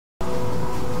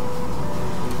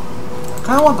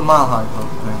kind of want the mile high boat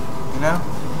thing, you know?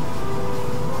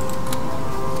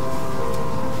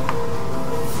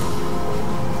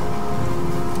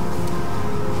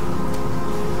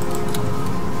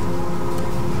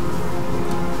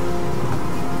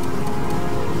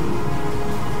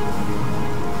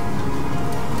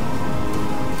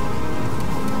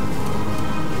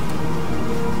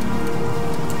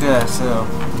 Yeah, so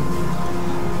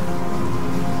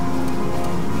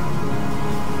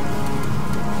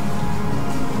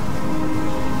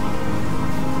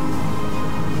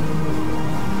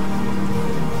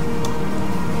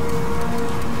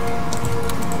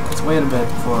let's wait a bit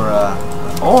for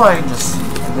or I can just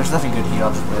there's nothing good here,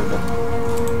 I'll just wait a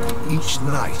bit. Each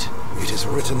night it is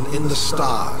written in the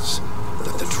stars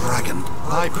that the dragon,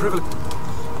 thy privilege.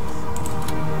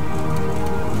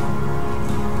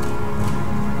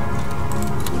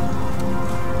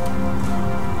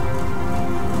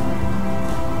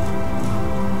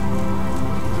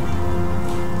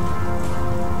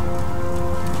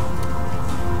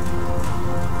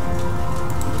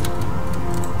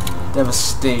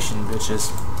 Devastation,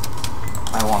 bitches.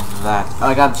 I want that.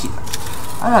 I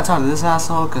gotta talk to this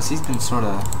asshole because he's been sort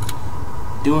of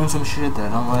doing some shit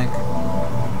that I don't like.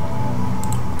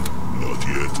 Not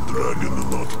yet, dragon,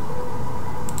 not.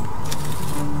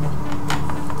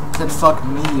 Said fuck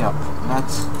me up.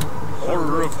 That's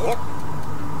Horror of hot.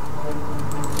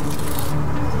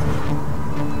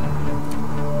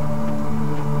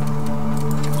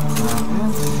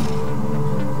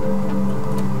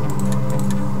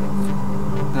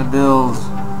 build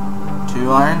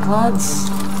 2 ironclads.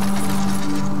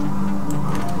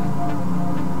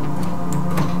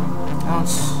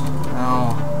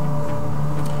 No.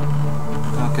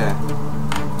 Okay.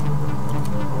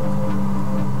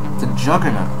 The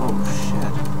Juggernaut. Oh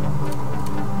shit.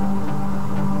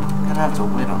 Gonna have to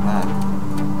wait on that.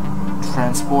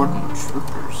 Transport and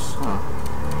troopers. Huh.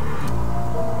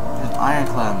 There's an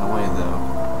ironclad in the way though.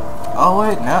 Oh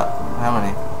wait, no. How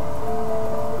many?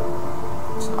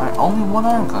 Only 1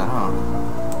 ironclad, huh?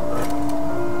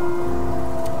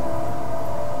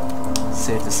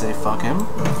 Safe to say, fuck him.